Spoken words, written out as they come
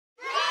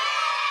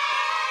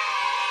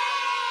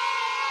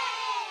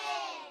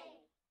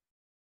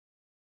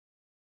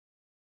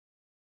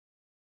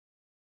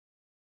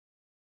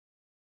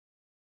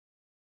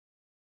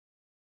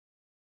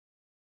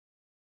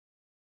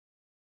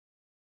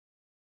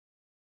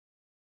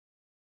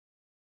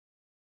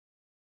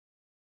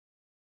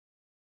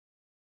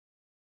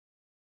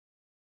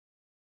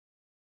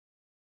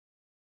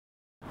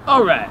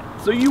Alright,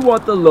 so you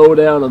want the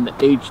lowdown on the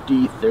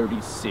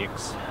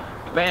HD36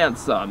 band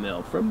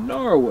sawmill from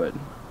Norwood.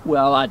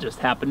 Well, I just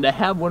happen to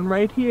have one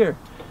right here,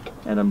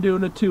 and I'm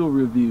doing a tool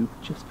review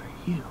just for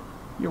you.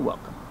 You're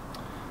welcome.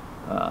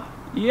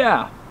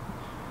 Yeah,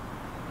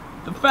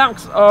 the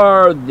facts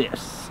are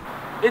this.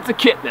 It's a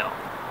kit mill.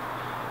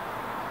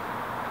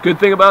 Good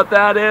thing about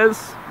that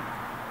is,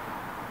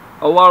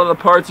 a lot of the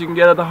parts you can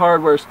get at the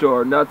hardware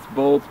store. Nuts,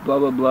 bolts, blah,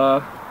 blah,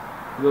 blah.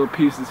 Little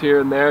pieces here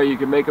and there, you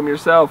can make them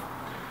yourself.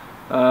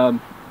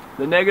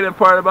 The negative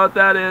part about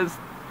that is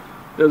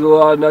there's a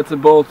lot of nuts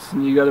and bolts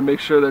and you got to make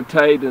sure they're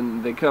tight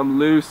and they come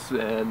loose,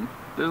 and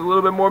there's a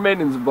little bit more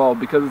maintenance involved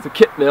because it's a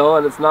kit mill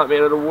and it's not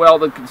made out of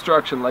welded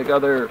construction like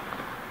other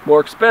more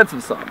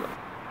expensive sawmills.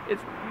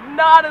 It's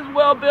not as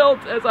well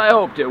built as I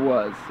hoped it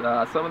was.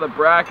 Some of the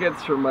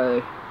brackets for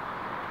my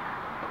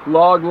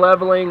log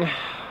leveling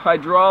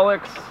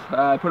hydraulics,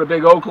 I put a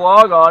big oak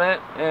log on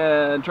it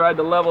and tried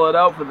to level it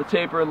out for the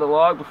taper in the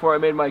log before I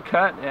made my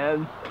cut,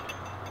 and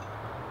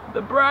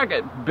the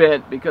bracket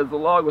bent because the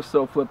log was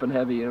so flippin'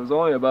 heavy, and it was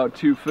only about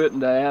 2 foot in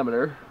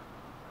diameter.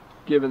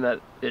 Given that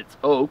it's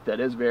oak,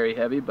 that is very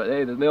heavy, but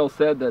hey, the mill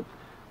said that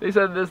they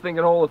said this thing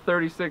can hold a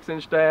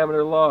 36-inch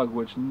diameter log,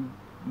 which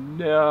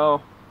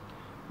no,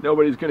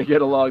 nobody's gonna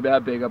get a log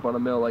that big up on a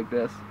mill like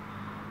this,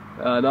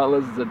 not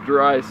unless it's a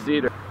dry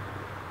cedar.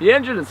 The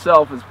engine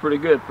itself is pretty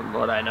good from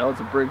what I know. It's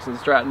a Briggs &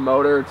 Stratton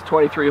motor. It's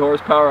 23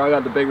 horsepower. I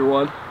got the bigger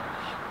one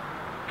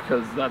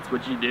because that's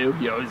what you do.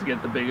 You always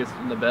get the biggest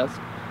and the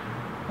best.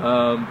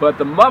 But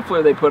the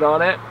muffler they put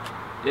on it,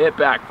 it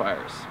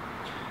backfires.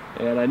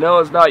 And I know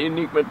it's not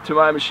unique to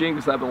my machine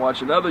because I've been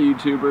watching other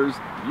YouTubers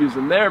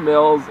using their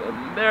mills,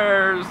 and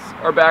theirs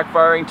are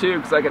backfiring too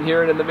because I can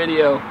hear it in the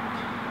video.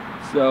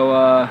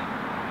 So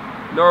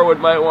Norwood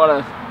might want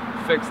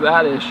to fix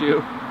that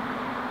issue.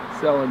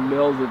 Selling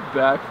mills that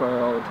backfire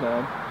all the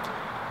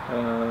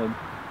time.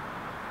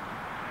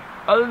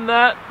 Other than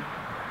that,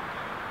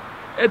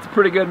 it's a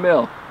pretty good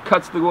mill.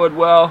 Cuts the wood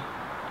well.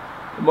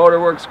 The motor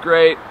works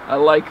great. I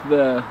like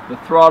the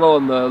throttle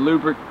and the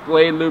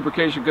blade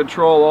lubrication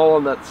control all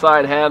on that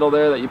side handle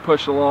there that you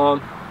push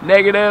along.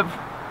 Negative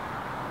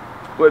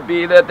would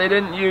be that they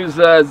didn't use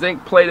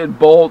zinc plated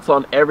bolts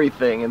on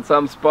everything. In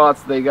some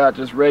spots they got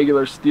just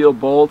regular steel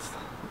bolts,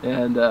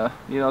 and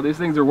you know, these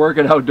things are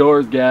working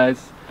outdoors,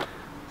 guys.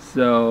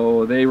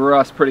 So they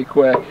rust pretty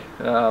quick.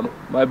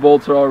 My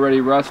bolts are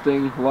already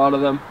rusting, a lot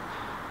of them.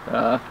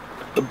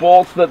 The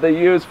bolts that they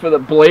use for the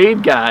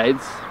blade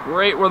guides,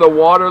 right where the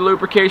water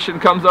lubrication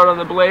comes out on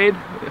the blade,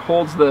 it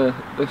holds the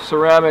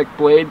ceramic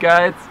blade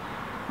guides.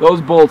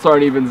 Those bolts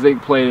aren't even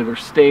zinc plated or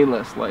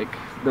stainless, like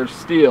they're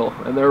steel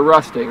and they're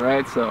rusting,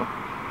 right? So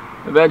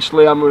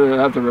eventually I'm going to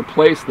have to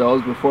replace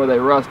those before they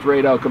rust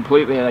right out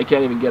completely and I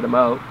can't even get them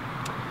out.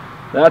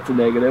 That's a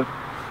negative.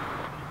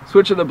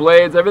 Switching the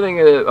blades,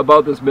 everything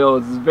about this mill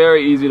is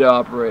very easy to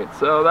operate,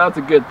 so that's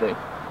a good thing.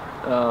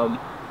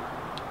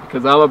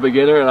 Because I'm a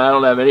beginner and I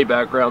don't have any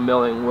background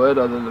milling wood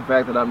other than the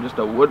fact that I'm just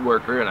a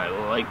woodworker and I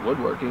like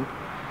woodworking.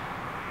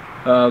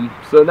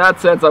 So in that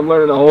sense, I'm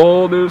learning a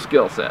whole new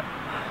skill set.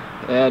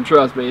 And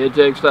trust me, it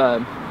takes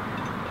time.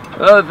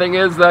 Another thing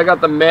is that I got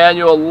the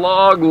manual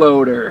log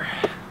loader.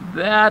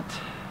 That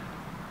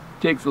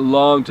takes a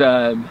long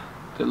time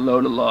to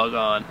load a log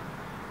on.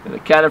 And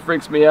it kind of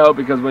freaks me out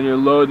because when you're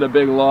loading a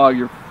big log,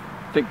 you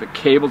think the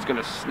cable's going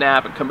to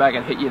snap and come back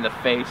and hit you in the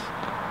face,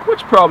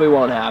 which probably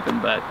won't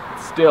happen, but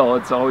still,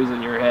 it's always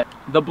in your head.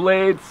 The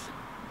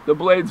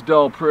blades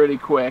dull pretty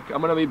quick.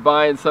 I'm going to be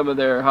buying some of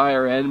their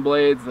higher end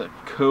blades, the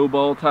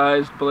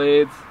cobaltized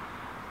blades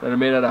that are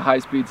made out of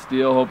high-speed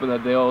steel, hoping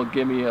that they'll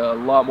give me a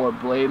lot more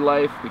blade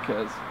life,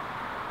 because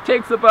it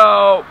takes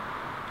about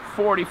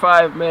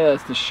 45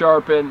 minutes to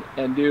sharpen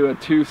and do a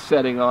tooth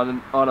setting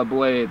on a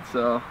blade,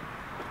 so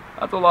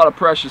that's a lot of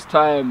precious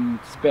time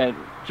spent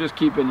just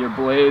keeping your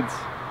blades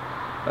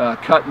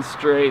cutting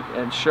straight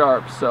and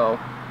sharp. So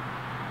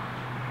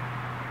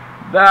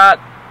that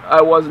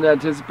I wasn't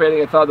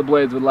anticipating. I thought the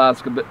blades would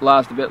last a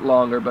bit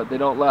longer, but they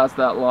don't last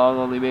that long,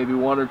 only maybe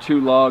 1 or 2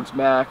 logs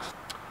max.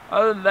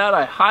 Other than that,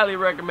 I highly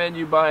recommend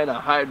you buying a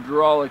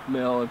hydraulic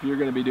mill if you're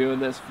going to be doing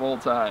this full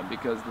time,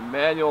 because the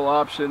manual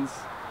options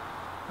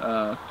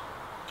are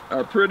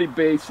pretty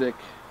basic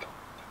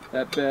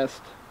at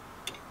best.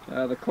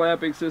 The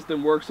clamping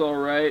system works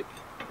alright.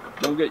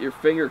 Don't get your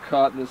finger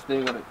caught in this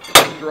thing when it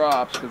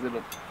drops, because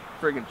it'll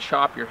friggin'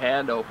 chop your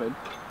hand open.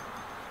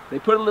 They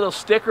put a little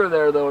sticker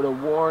there though to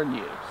warn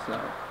you, so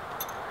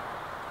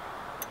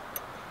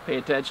pay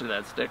attention to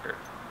that sticker.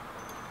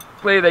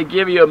 They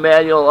give you a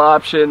manual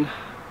option,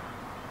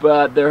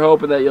 but they're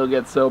hoping that you'll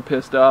get so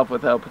pissed off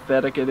with how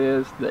pathetic it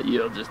is that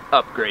you'll just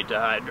upgrade to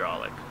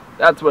hydraulic.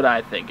 That's what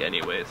I think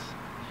anyways,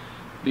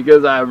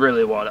 because I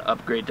really want to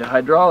upgrade to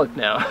hydraulic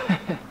now.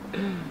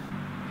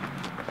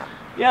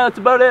 Yeah, that's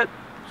about it.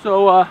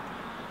 So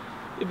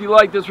if you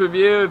like this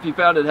review, if you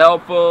found it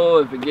helpful,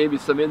 if it gave you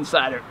some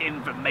insider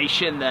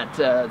information that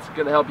it's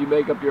going to help you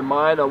make up your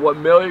mind on what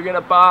mill you're going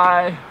to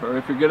buy, or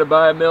if you're going to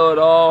buy a mill at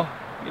all,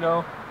 you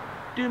know,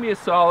 do me a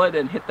solid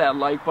and hit that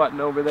like button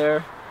over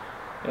there.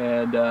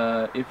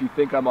 And if you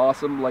think I'm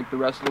awesome like the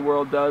rest of the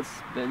world does,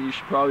 then you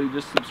should probably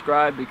just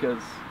subscribe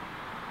because,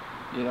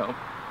 you know,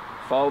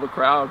 follow the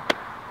crowd.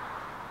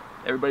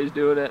 Everybody's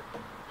doing it.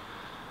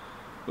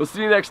 We'll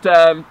see you next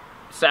time.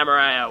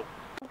 Samurai out.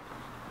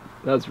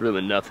 That's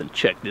really nothing.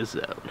 Check this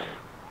out.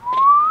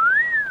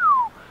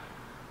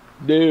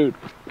 Dude.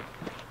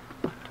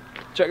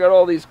 Check out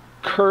all these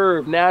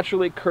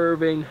naturally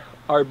curving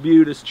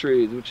arbutus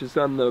trees, which is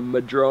on the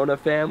Madrona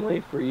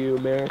family for you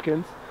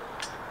Americans.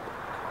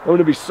 I'm going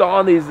to be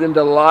sawing these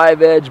into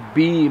live edge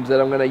beams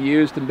that I'm going to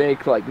use to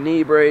make like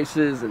knee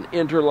braces and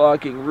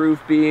interlocking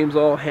roof beams,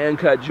 all hand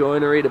cut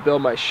joinery to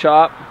build my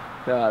shop.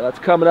 That's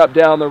coming up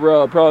down the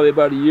road, probably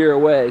about a year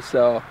away,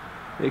 so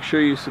make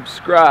sure you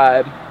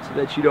subscribe so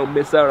that you don't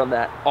miss out on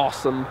that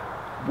awesome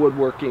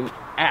woodworking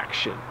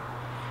action.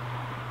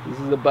 This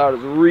is about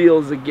as real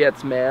as it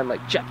gets, man.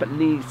 Like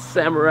Japanese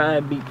samurai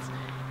meets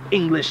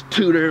English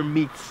Tudor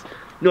meets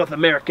North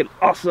American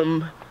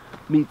awesome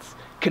meets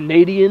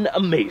Canadian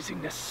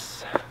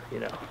amazingness.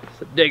 You know,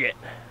 so dig it,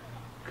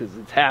 because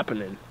it's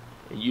happening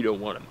and you don't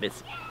want to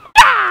miss it.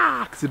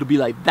 Ah! Because it'll be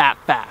like that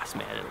fast,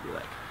 man. It'll be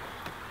like...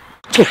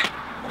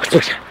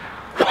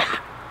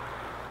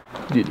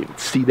 Didn't even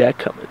see that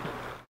coming.